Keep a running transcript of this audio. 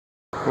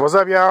What's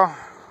up, y'all?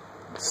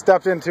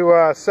 Stepped into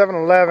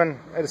 7-Eleven.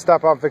 Had to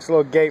stop off and fix a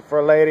little gate for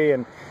a lady,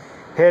 and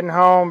heading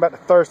home, about to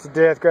thirst to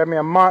death. Grabbed me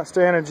a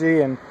Monster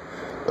Energy, and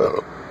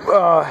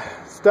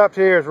stopped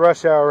here. It's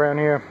rush hour around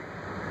here,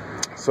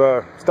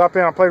 so stopped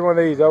in. I played one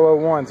of these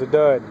 001's a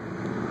dud.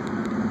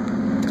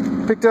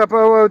 Picked up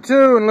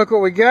 002, and look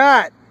what we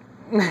got.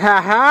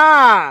 Ha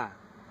ha!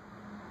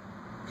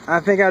 I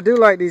think I do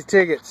like these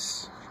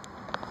tickets.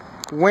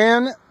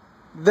 Win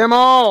them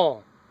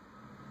all.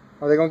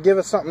 Are they gonna give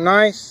us something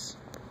nice?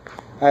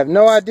 I have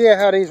no idea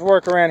how these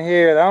work around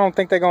here. I don't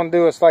think they're gonna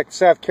do us like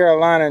South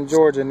Carolina and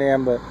Georgia and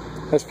them, but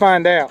let's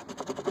find out.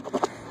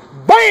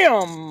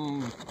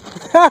 Bam!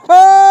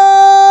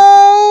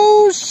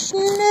 Oh,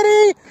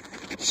 snitty,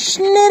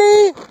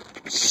 snitty,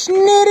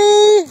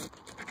 snitty,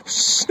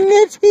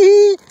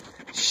 snitty,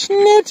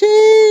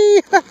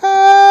 snitty.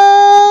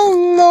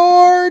 Oh,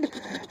 Lord,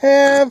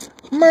 have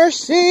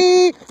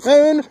mercy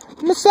on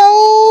my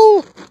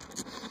soul.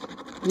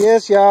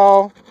 Yes,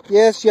 y'all.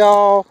 Yes,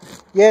 y'all.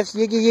 Yes,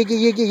 yiggy, yiggy,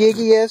 yiggy,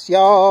 yiggy, yes,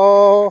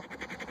 y'all.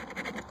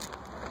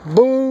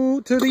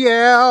 Boo to the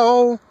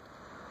owl.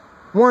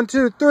 1,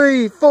 2,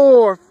 3,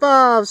 4,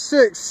 5,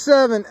 6,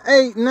 7,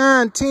 8,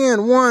 9, 10,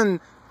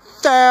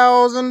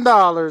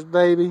 $1,000,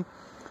 baby.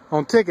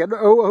 On ticket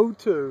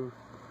 002.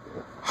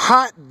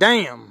 Hot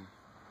damn.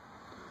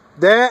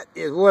 That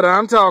is what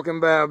I'm talking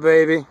about,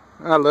 baby.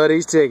 I love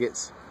these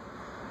tickets.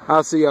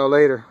 I'll see y'all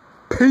later.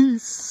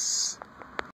 Peace.